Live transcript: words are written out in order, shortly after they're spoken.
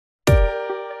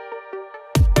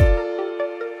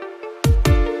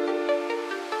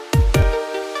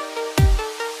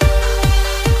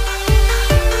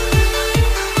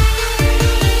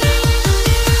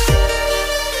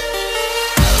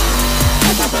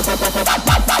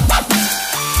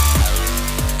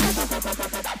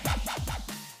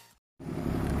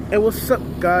Hey, what's up,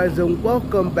 guys, and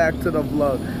welcome back to the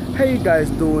vlog. How you guys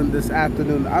doing this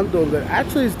afternoon? I'm doing good.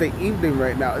 Actually, it's the evening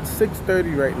right now. It's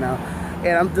 6:30 right now,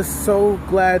 and I'm just so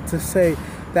glad to say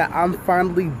that I'm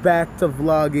finally back to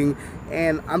vlogging,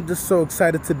 and I'm just so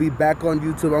excited to be back on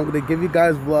YouTube. I'm gonna give you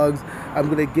guys vlogs. I'm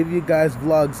gonna give you guys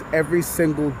vlogs every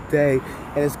single day,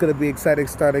 and it's gonna be exciting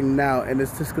starting now, and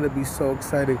it's just gonna be so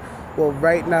exciting. Well,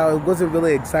 right now, it wasn't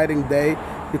really an exciting day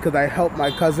because I helped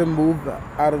my cousin move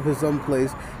out of his own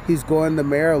place. He's going to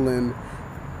Maryland,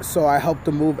 so I helped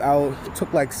him move out. It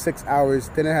took like 6 hours,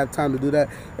 didn't have time to do that.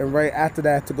 And right after that,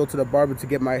 I had to go to the barber to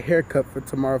get my hair cut for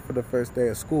tomorrow for the first day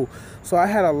of school. So I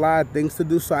had a lot of things to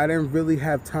do, so I didn't really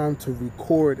have time to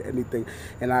record anything,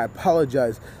 and I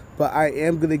apologize. But I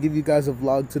am going to give you guys a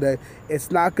vlog today.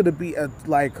 It's not going to be a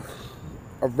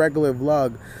regular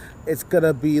vlog. It's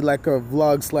gonna be like a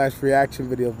vlog / reaction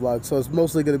video vlog. So it's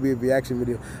mostly gonna be a reaction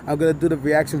video. I'm gonna do the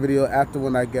reaction video after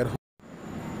when I get home.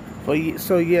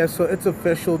 So it's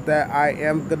official that I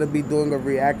am gonna be doing a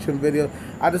reaction video.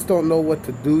 I just don't know what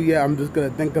to do yet. I'm just gonna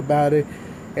think about it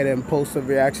and then post a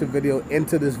reaction video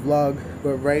into this vlog.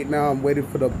 But right now I'm waiting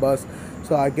for the bus.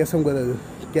 So I guess I'm gonna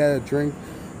get a drink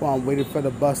while I'm waiting for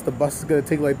the bus. The bus is gonna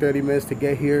take like 30 minutes to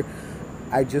get here.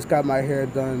 I just got my hair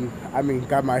done.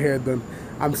 Got my hair done.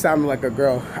 I'm sounding like a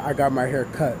girl. I got my hair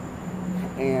cut.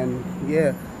 And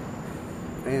yeah,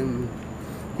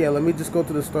 let me just go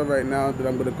to the store right now, then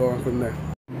I'm gonna go on from there.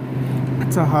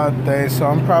 It's a hot day, so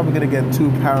I'm probably gonna get 2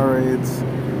 Powerades.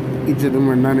 Each of them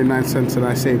were 99 cents and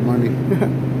I saved money.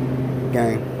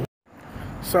 Gang.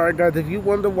 Sorry guys, if you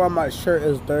wonder why my shirt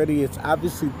is dirty, it's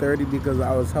obviously dirty because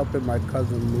I was helping my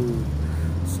cousin move.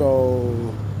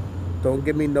 So don't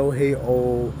give me no hate.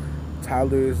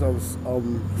 Tyler's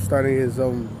starting his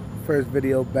first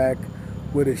video back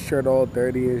with his shirt all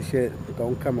dirty and shit.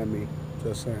 Don't come at me.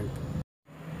 Just saying.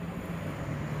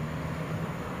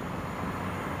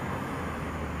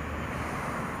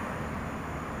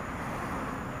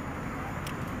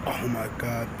 Oh my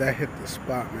god, that hit the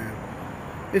spot, man.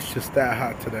 It's just that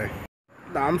hot today.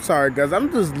 Nah, I'm sorry guys,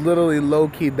 I'm just literally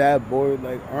low-key that bored.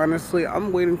 Like honestly,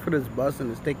 I'm waiting for this bus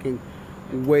and it's taking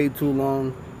way too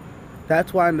long.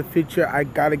 That's why in the future I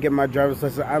gotta get my driver's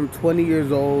license. I'm 20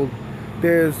 years old.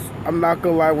 I'm not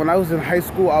gonna lie, when I was in high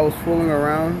school I was fooling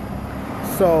around.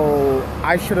 So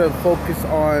I should have focused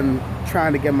on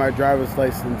trying to get my driver's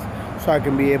license so I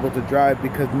can be able to drive,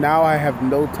 because now I have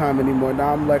no time anymore.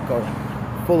 Now I'm like a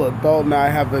full adult. Now I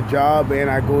have a job and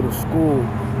I go to school.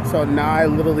 So now I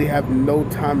literally have no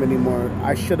time anymore.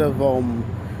 I should have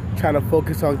tried to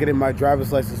focus on getting my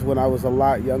driver's license when I was a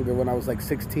lot younger, when I was like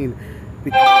 16.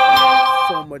 Because I had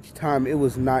so much time, it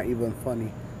was not even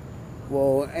funny.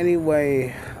 Well,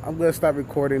 anyway, I'm gonna stop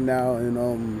recording now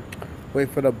and wait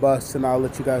for the bus, and I'll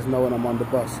let you guys know when I'm on the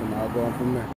bus, and I'll go on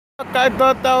from there. I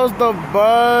thought that was the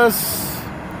bus.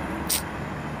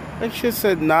 That shit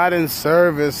said not in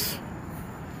service.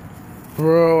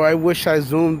 Bro, I wish I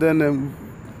zoomed in and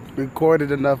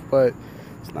recorded enough, but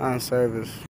it's not in service.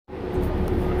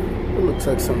 It looks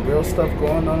like some real stuff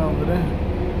going on over there.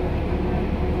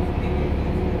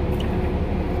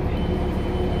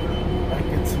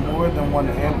 It's more than one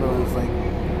ambulance, like,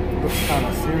 it looks kind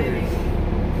of serious.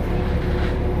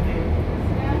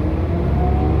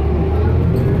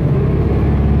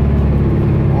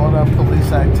 All that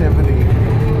police activity,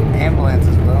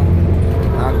 ambulances, bro,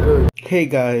 not good. Hey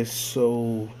guys,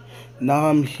 so now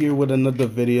I'm here with another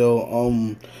video.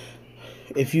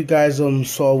 If you guys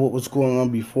saw what was going on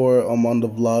before on the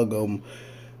vlog,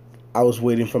 I was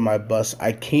waiting for my bus.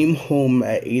 I came home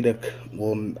at 8 o'clock.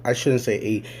 Well, I shouldn't say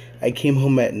 8. I came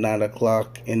home at 9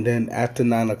 o'clock. And then after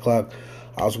 9 o'clock,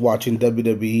 I was watching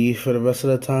WWE for the rest of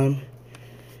the time.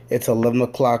 It's 11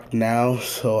 o'clock now.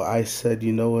 So I said,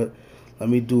 you know what? Let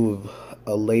me do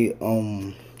a late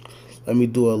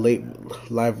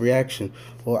live reaction.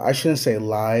 Well, I shouldn't say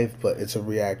live, but it's a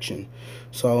reaction.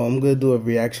 So I'm going to do a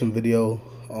reaction video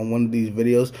on one of these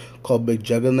videos called Big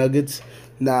Jugga Nuggets.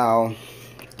 Now,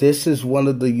 this is one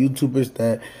of the YouTubers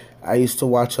that I used to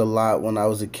watch a lot when I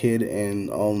was a kid,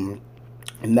 and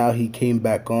now he came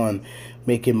back on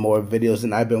making more videos,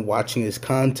 and I've been watching his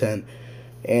content,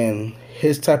 and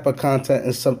his type of content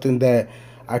is something that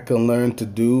I can learn to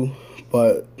do.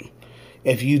 But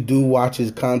if you do watch his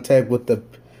content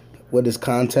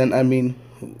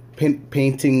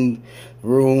painting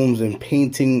rooms and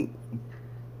painting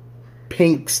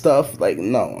pink stuff, like,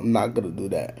 no, I'm not gonna do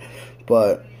that.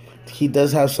 But he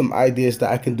does have some ideas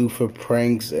that I can do for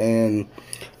pranks and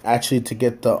actually to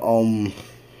get the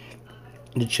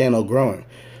channel growing.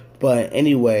 But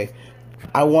anyway,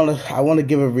 I wanna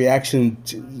give a reaction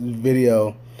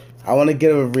video I want to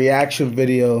give a reaction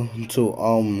video to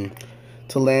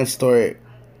Lance Stewart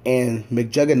and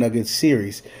McJuggerNuggets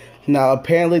series. Now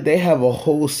apparently they have a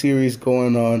whole series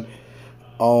going on.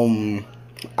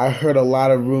 I heard a lot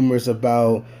of rumors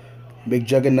about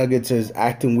McJuggerNuggets is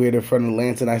acting weird in front of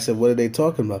Lance, and I said, what are they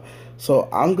talking about? So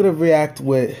I'm gonna react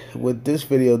with this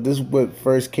video. This is what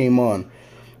first came on,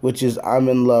 which is I'm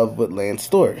in love with Lance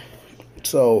Stewart.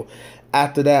 So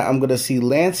after that, I'm gonna see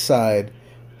Lance side,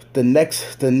 the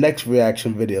next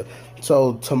reaction video.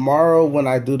 So tomorrow when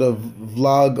I do the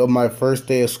vlog of my first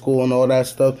day of school and all that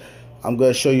stuff, I'm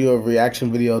gonna show you a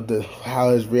reaction video of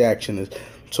how his reaction is.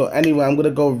 So anyway, I'm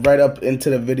gonna go right up into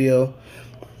the video,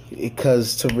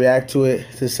 because to react to it,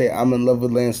 to say I'm in love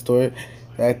with Lance Stewart,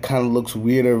 that kind of looks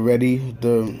weird already.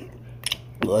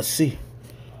 Let's see.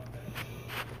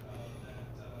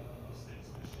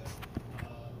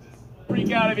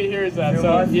 Freak out if he hears that.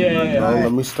 So yeah. Oh,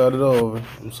 let me start it over.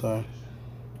 I'm sorry.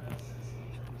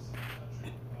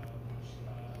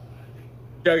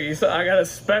 Juggy, so I got a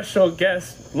special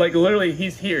guest. Like literally,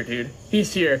 he's here, dude.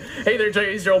 He's here. Hey there,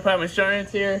 Juggy. He's your old pal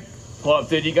Insurance here. Hold up,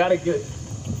 dude. You gotta get.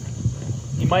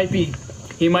 He might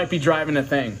be driving a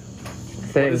thing.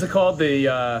 What is it called? The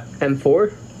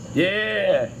M4?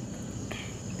 Yeah.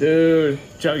 Dude,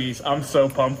 Juggies, I'm so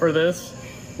pumped for this.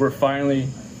 We're finally.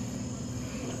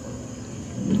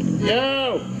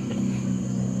 Yo!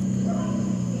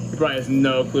 He probably has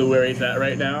no clue where he's at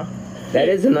right now. That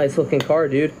is a nice looking car,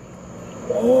 dude.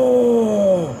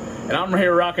 Oh! And I'm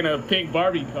here rocking a pink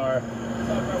Barbie car.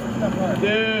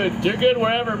 Dude, you're good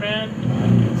wherever,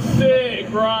 man.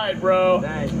 Sick ride, bro.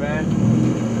 Thanks, man.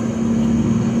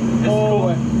 Oh,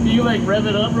 can you like rev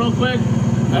it up real quick?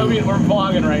 I mean, we're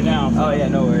vlogging right now. So. Oh yeah,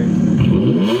 no worries.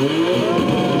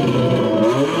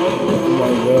 Oh my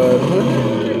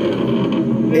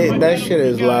god. That shit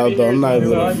is loud though. I'm not even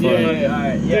gonna front.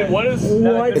 Yeah. Dude, what is?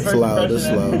 It's loud. It's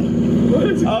loud.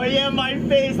 Oh yeah, my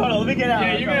face. Hold on, let me get out.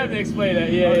 Yeah, you're gonna have to explain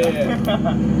that.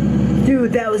 Yeah.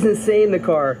 Dude, that was insane, the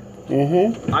car.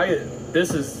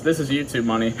 This is YouTube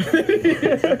money.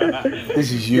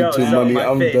 This is YouTube so money. my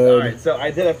I'm face. done. Alright, so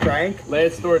I did a prank.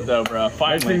 Lance Stewart though, bro.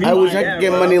 Finally. I wish I could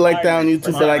get bro. money like that on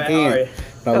YouTube, but I can't.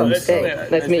 No, let me This- stop.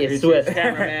 That's me, it's Swift.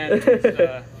 Cameraman.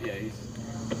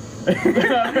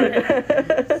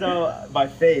 So my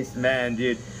face, man,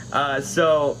 dude.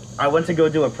 So I went to go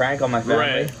do a prank on my family.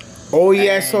 Right. Oh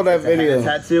yeah, I saw that It's a video.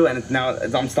 tattoo, and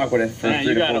I'm stuck with it for Man, 3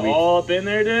 you to got 4 it weeks. all up in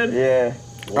there, dude? Yeah.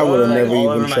 I would have Like, never all even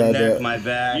over my tried neck, that. my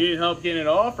back. You need help getting it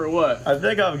off or what? I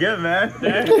think I'm good, man.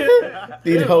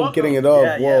 Need help getting it off.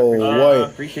 Yeah, Whoa, for sure. wait.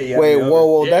 Appreciate you Wait, having me whoa, over.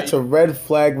 whoa. Yeah, That's a red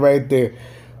flag right there.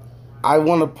 I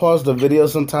want to pause the video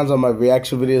sometimes on my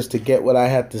reaction videos to get what I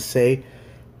had to say.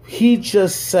 He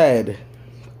just said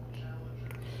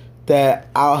that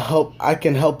I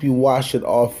can help you wash it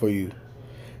off for you.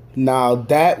 Now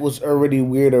that was already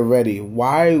weird already.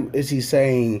 Why is he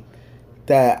saying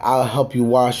that I'll help you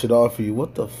wash it off for you?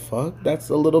 What the fuck? That's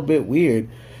a little bit weird.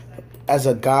 As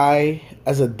a guy,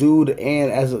 as a dude,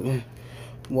 and as a...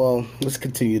 Well, let's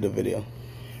continue the video.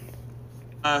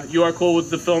 You are cool with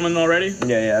the filming already?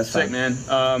 Yeah, that's Sick, fine. man.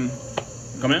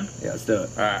 Come in? Yeah, let's do it.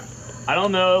 Alright. I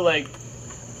don't know, like...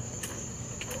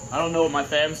 I don't know what my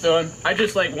fam's doing. I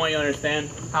just, like, want you to understand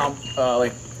how,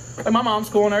 like my mom's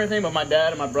cool and everything, but my dad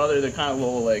and my brother, they're kind of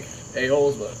little, like,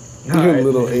 a-holes, but... You Alright.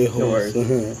 little No a-holes.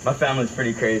 worries. My family's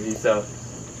pretty crazy, so...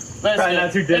 Probably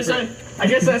not too different. I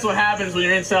guess that's what happens when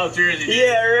you're in South Jersey.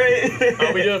 Yeah,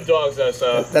 right. We do have dogs, though,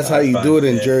 so... That's how you do it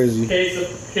in Jersey.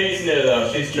 Case Nita,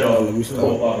 though, she's chill. Oh, let me stop.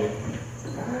 Cool puppy.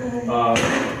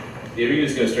 Yeah, we can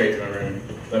just go straight to my room.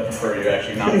 I prefer you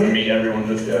actually not to meet everyone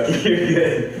just yet. You're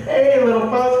good. Hey, little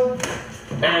pup.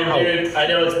 And dude, I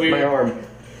know it's weird. My arm.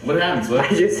 What happens? I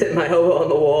just hit my elbow on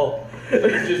the wall.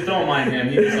 Just don't mind him.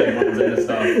 He just like runs into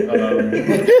stuff.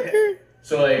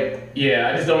 So like, yeah,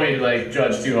 I just don't want you to like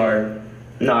judge too hard.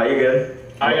 No, you're good.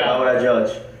 How would I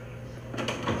judge?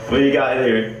 What do you got in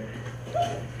here?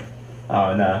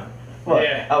 Oh, no. What?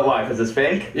 Yeah. Oh, why? Because it's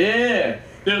fake? Yeah.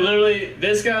 Dude, literally,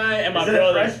 this guy and my Is it a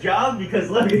brother. fresh job? Because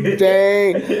look.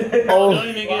 Dang. Don't Oh, even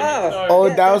get me Wow. started. oh,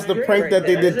 Yeah, that was the that's prank great that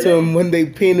they right there. did to him when they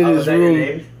painted Oh, his is that your room.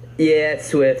 name? Yeah, it's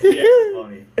Swift. Yeah.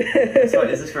 Funny. So,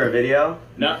 is this for a video?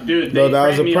 No, dude, No, they that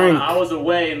was pranked a me prank. on- I was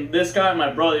away, and this guy,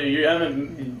 my brother, you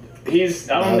haven't. He's.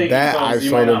 I don't Now think that he's I close. You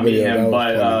saw might the not meet video, that him, was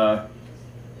but funny.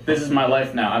 this is my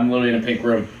life now. I'm literally in a pink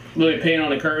room, literally painting on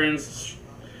the curtains.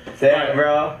 Damn, Alright.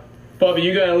 bro. Puppy,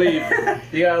 you gotta leave.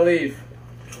 You gotta leave.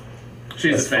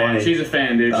 She's That's a fan. funny. She's a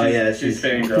fan, dude. Oh, She's, yeah, she's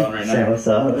fangirl right Say now. what's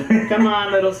up. Come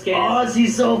on, little skin. Oh,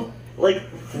 she's so, like,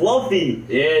 fluffy.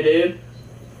 Yeah, dude.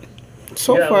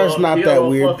 So Yeah, far, it's well, not you that got a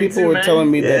weird. fluffy People too, were man. telling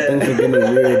me that things are getting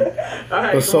weird. All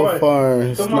right, But so come on. far,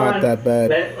 it's Come not on. that bad.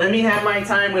 Let me have my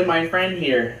time with my friend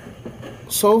here.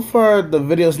 So far, the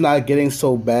video's not getting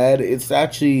so bad. It's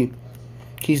actually,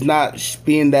 he's not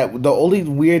being that. The only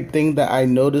weird thing that I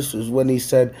noticed is when he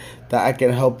said that I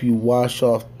can help you wash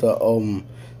off the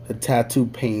tattoo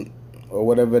paint or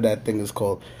whatever that thing is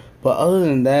called. But other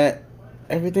than that,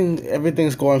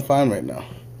 everything's going fine right now.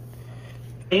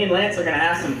 Me and Lance are gonna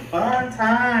have some fun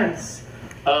times.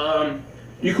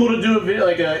 You cool to do a video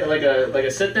like a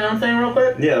sit down thing real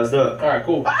quick? Yeah, let's do it. All right,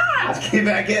 cool. Let's get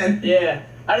back in. Yeah,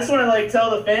 I just want to like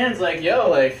tell the fans like, yo,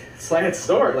 like it's Lance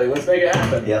Stewart, like let's make it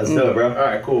happen. Yeah, let's do it, bro. All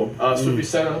right, cool. So we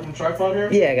set up a tripod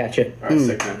here. Yeah, I got you. All right,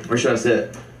 sick man. Where should I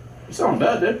sit? You sound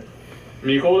bad, dude. I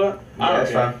mean, you cool with that? Yeah,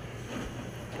 that's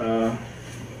fine.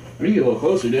 We can get a little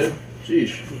closer, dude.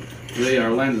 Sheesh. Yeah,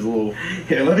 our lens is a little.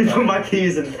 Here, let me put my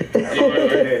keys in.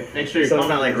 Make sure you're So it's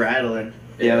not like rattling.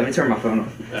 Yeah, let me turn my phone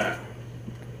off. Alright.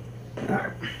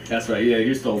 Alright. That's right, yeah,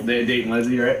 you're still dating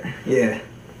Leslie, right? Yeah.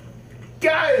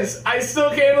 Guys, I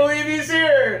still can't believe he's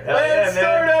here! Hell Let's yeah,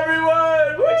 start, man.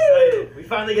 everyone! Woo! Excited. We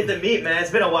finally get to meet, man.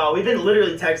 It's been a while. We've been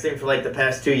literally texting for like the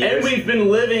past 2 years. And we've been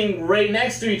living right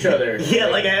next to each other. Yeah,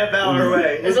 like a half hour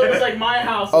away. It's almost like my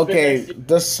house has been Okay, next to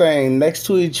just saying, next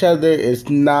to each other is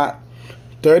not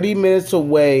 30 minutes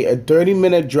away. A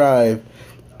 30-minute drive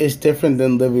is different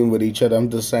than living with each other. I'm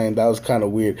just saying, that was kind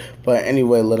of weird. But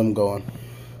anyway, let him go on.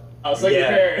 I was like your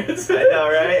parents. I know,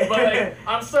 right? But like,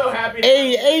 I'm so happy.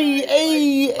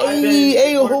 Hey,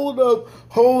 hold up.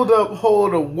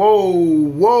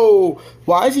 Whoa.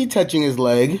 Why is he touching his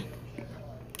leg?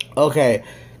 Okay,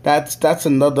 that's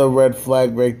another red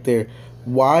flag right there.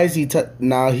 Why is he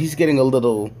now he's getting a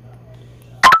little...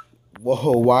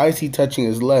 Whoa, why is he touching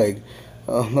his leg?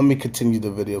 Let me continue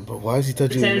the video, but why is he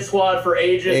touching... 10 squad for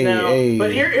ages now.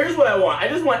 But here's what I want. I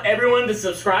just want everyone to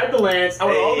subscribe to Lance. I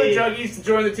want all the juggies to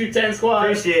join the 210 squad.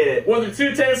 Appreciate it. I want the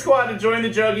 210 squad to join the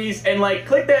juggies and like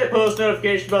click that post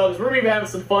notification bell because we're gonna be having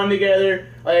some fun together.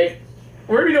 Like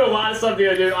we're gonna be doing a lot of stuff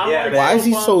together, dude. Why is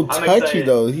he so touchy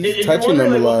though? He's touching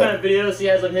them a lot. What kind of videos he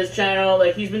has on his channel?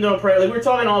 Like he's been doing like we're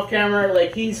talking off camera.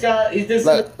 Like he's this.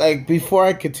 Like before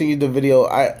I continue the video,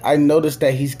 I noticed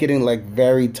that he's getting like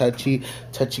very touchy,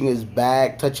 touching his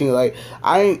back, touching like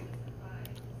I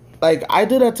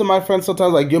do that to my friends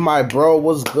sometimes. Like, you're my bro,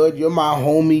 what's good? You're my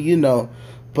homie, you know.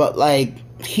 But like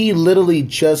he literally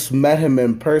just met him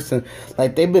in person.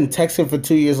 Like they've been texting for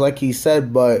 2 years, like he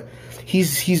said, but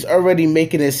he's already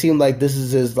making it seem like this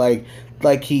is his like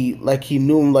he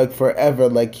knew him like forever.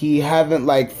 Like he haven't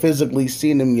like physically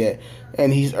seen him yet,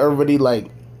 and he's already like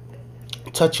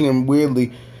touching him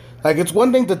weirdly. Like it's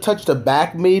one thing to touch the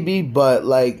back maybe, but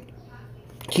like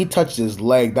he touched his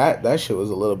leg. That shit was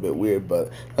a little bit weird.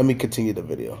 But let me continue the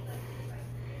video.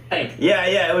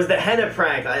 Yeah, it was the henna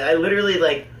prank. I literally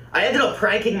like I ended up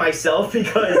pranking myself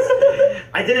because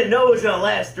I didn't know it was gonna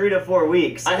last 3 to 4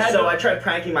 weeks. I tried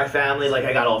pranking my family, like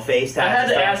I got all face tats. I had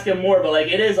to ask him more, but like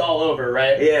it is all over,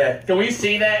 right? Yeah. Can we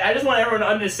see that? I just want everyone to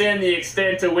understand the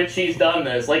extent to which he's done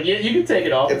this. Like you can take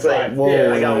it off. It's like, fine. Whoa.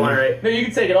 yeah, I got one right. No, you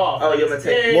can take it off. Oh, you're gonna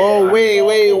take. Whoa, wait,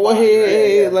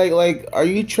 Yeah. like, are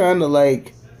you trying to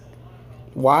like?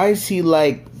 Why is he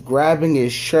like grabbing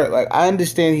his shirt? Like, I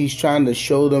understand he's trying to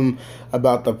show them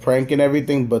about the prank and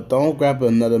everything, but don't grab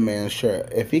another man's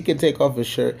shirt. If he could take off his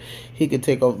shirt, he could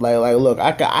take off. Like, look,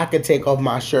 I could take off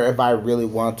my shirt if I really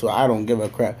want to. I don't give a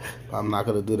crap. But I'm not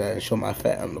gonna do that and show my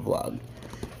fat on the vlog.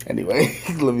 Anyway,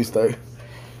 let me start.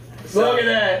 Look at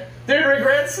that. Dude,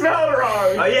 regrets spelled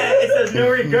wrong. Oh yeah, it says no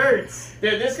regrets.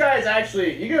 Dude, this guy's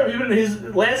actually,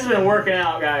 Lance has been working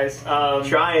out, guys.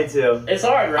 Trying to. It's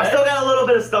hard, right? I still got a little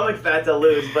bit of stomach fat to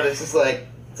lose, but it's just like,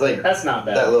 that's not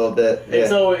bad. that little bit. Yeah.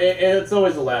 It's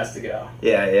always the last to go.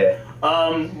 Yeah.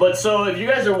 But so if you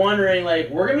guys are wondering, like,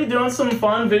 we're gonna be doing some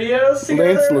fun videos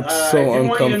together. Lance looks so if you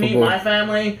want you to meet uncomfortable. my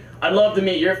family, I'd love to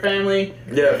meet your family.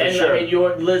 Yeah, for and sure. I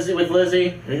mean,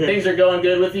 Lizzie. Things are going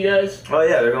good with you guys. Oh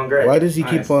yeah, they're going great. Why does he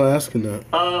Nice. keep on asking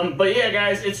that? But yeah,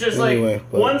 guys, it's just Anyway,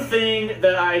 like but- one thing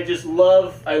that I just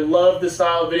love. I love the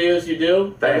style of videos you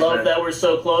do. Thanks, I love man. that we're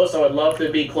so close. I would love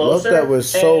to be Love closer. that we're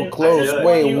so And I close. just want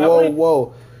Wait, you- I want you-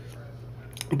 whoa.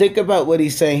 Think about what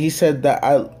he's saying. He said that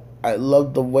I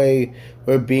love the way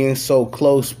we're being so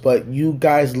close, but you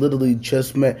guys literally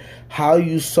just met. How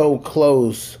you so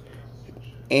close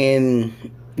in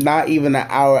not even an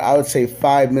hour? I would say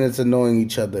 5 minutes of knowing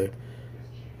each other.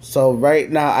 So right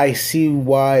now I see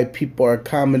why people are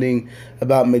commenting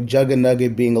about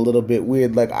McJuggerNugget being a little bit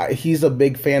weird. Like he's a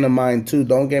big fan of mine too.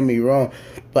 Don't get me wrong,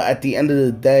 but at the end of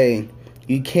the day,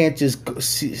 you can't just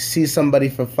see somebody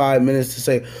for 5 minutes to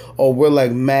say, "Oh, we're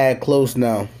like mad close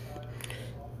now."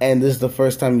 and this is the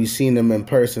first time you've seen him in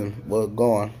person. Well,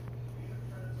 go on.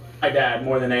 My dad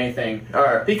more than anything. All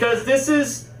right. Because this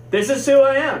is who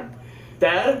I am.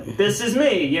 Dad, this is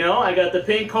me, you know? I got the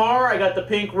pink car, I got the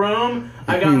pink room,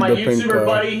 I got my YouTuber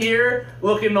buddy here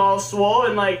looking all swole,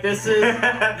 and like this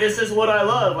is what I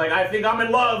love. Like I think I'm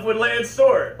in love with Lance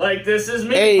Stewart. Like this is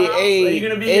me. Hey, Pops. Are you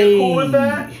gonna be cool with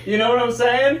that? You know what I'm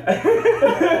saying?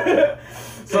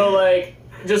 So like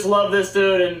just love this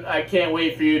dude and I can't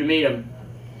wait for you to meet him.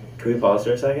 Can we pause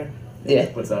for a second? Yeah.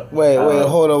 What's up? Wait,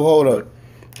 hold up.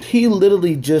 He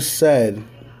literally just said,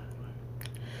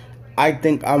 I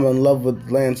think I'm in love with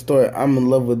Lance Stewart. I'm in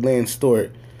love with Lance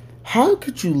Stewart. How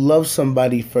could you love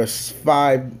somebody for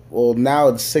now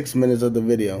it's 6 minutes of the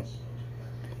video.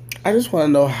 I just want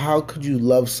to know, how could you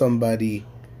love somebody?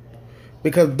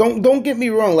 Because don't get me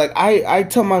wrong. Like I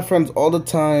tell my friends all the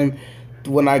time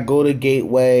when I go to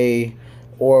Gateway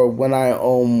or when I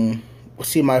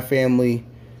see my family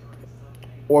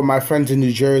or my friends in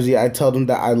New Jersey, I tell them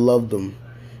that I love them.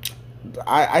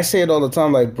 I say it all the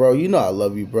time, like, bro, you know I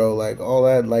love you, bro, like, all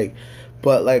that, like,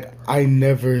 but, like, I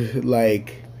never,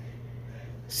 like,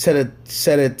 said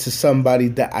it to somebody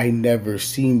that I never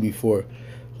seen before.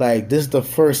 Like, this is the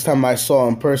first time I saw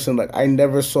in person. Like, I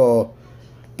never saw,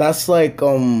 that's like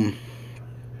being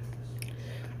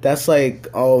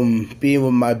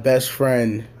with my best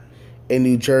friend in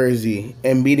New Jersey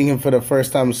and meeting him for the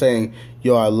first time saying,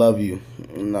 yo, I love you.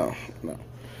 No.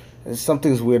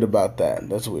 Something's weird about that.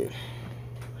 That's weird.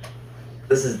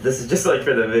 This is just like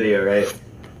for the video, right?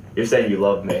 You're saying you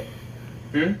love me.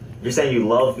 You're saying you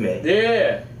love me.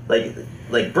 Yeah.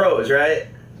 Like bros, right?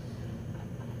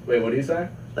 Wait, what are you saying?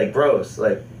 Like bros,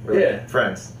 like we're like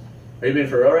friends. Are you being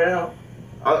for real right now?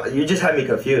 You just had me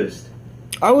confused.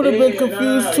 I would have been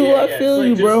confused too. I feel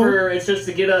you, bro. It's just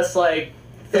to get us like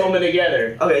filming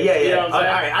together. Okay, yeah. You know what I'm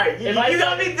saying? All right. You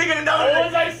got me thinking another. What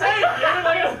was I saying?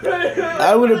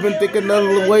 I would have been thinking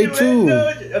another way too.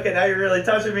 Okay, now you're really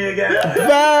touching me again.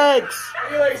 Facts.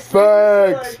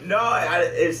 Facts. No,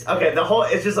 it's okay.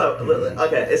 It's just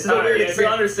okay. This is a weird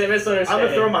experience. Misunderstanding. I'm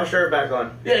gonna throw my shirt back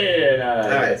on. Yeah. No, all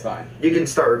right, it's fine. You can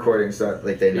start recording, so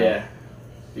like they know. Yeah.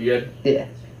 You good? Yeah.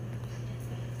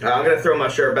 I'm gonna throw my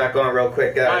shirt back on real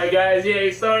quick, guys. Alright, guys. Yeah,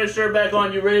 he's throwing his shirt back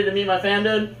on. You ready to meet my fam,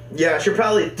 dude? Yeah, I should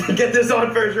probably get this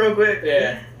on first, real quick.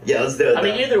 Yeah. Yeah, let's do it. I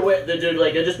mean, either way, the dude,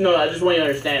 like, I just want you to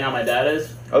understand how my dad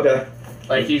is. Okay.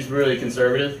 Like, he's really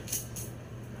conservative.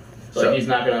 So he's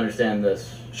not gonna understand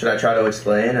this. Should I try to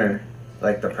explain, or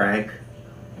like the prank?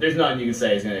 There's nothing you can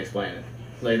say he's gonna explain it.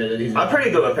 Like, I'm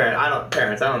pretty good with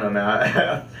parents. I don't know,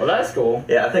 man. Well, that's cool.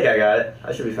 Yeah, I think I got it.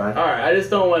 I should be fine. All right, I just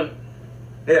don't want.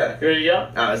 Yeah. You ready to go?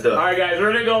 Alright, let's do it. All right, guys,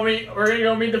 we're gonna go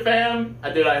meet the fam.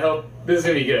 I hope this is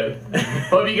gonna be good.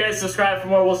 Hope you guys subscribe for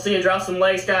more. We'll see you. Drop some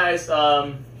likes, guys.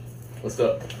 Let's do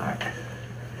it. All right.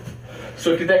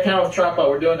 So get that camera with the tripod.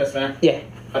 We're doing this, man. Yeah.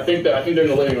 I think they're in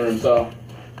the living room. So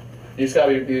you just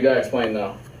gotta be the guy explain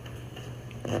though.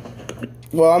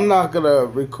 Well, I'm not gonna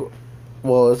record.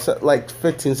 Well, it's like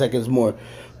 15 seconds more,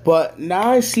 but now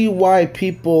I see why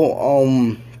people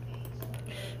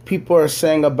are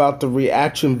saying about the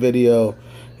reaction video.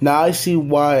 Now I see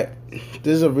why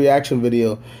this is a reaction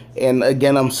video. And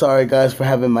again, I'm sorry guys for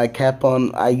having my cap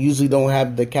on. I usually don't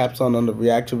have the caps on the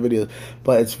reaction videos,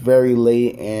 but it's very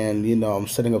late and you know I'm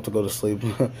setting up to go to sleep.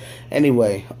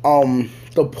 Anyway,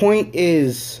 the point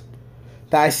is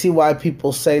that I see why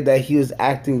people say that he was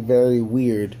acting very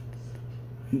weird.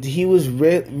 He was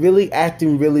really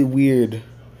acting really weird.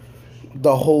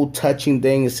 The whole touching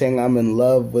thing is saying I'm in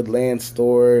love with Lance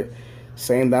Stewart,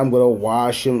 saying that I'm gonna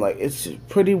wash him. Like, it's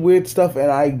pretty weird stuff,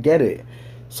 and I get it.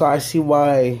 So I see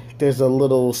why there's a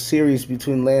little series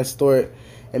between Lance Stewart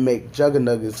and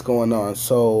McJuggernuggets going on.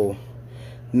 So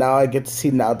now I get to see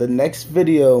the next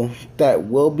video that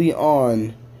will be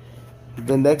on.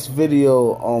 The next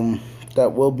video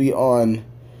that will be on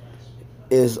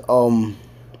is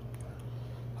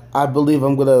I believe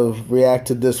I'm gonna react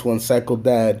to this one, Psycho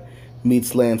Dad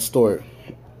meets Lance Stewart.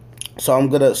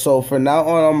 So for now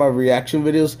on my reaction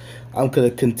videos, I'm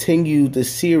gonna continue the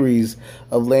series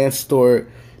of Lance Stewart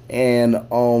and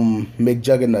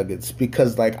McJuggernuggets,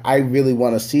 because like I really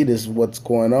want to see what's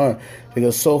going on,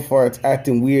 because so far it's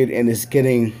acting weird and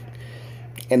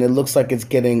it looks like it's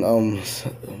getting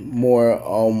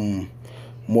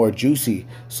more juicy.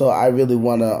 So I really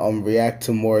want to react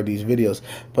to more of these videos.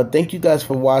 But thank you guys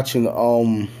for watching.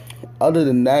 Other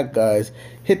than that, guys,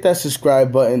 hit that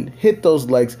subscribe button, hit those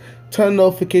likes, turn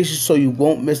notifications so you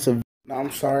won't miss a video.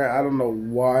 I'm sorry, I don't know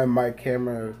why my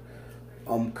camera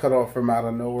cut off from out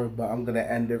of nowhere, but I'm gonna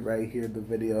end it right here, the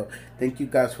video. Thank you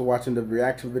guys for watching the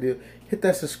reaction video. Hit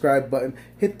that subscribe button,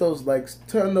 hit those likes,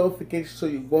 turn notifications so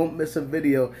you won't miss a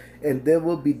video, and there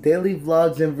will be daily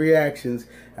vlogs and reactions.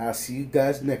 I'll see you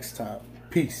guys next time.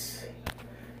 Peace.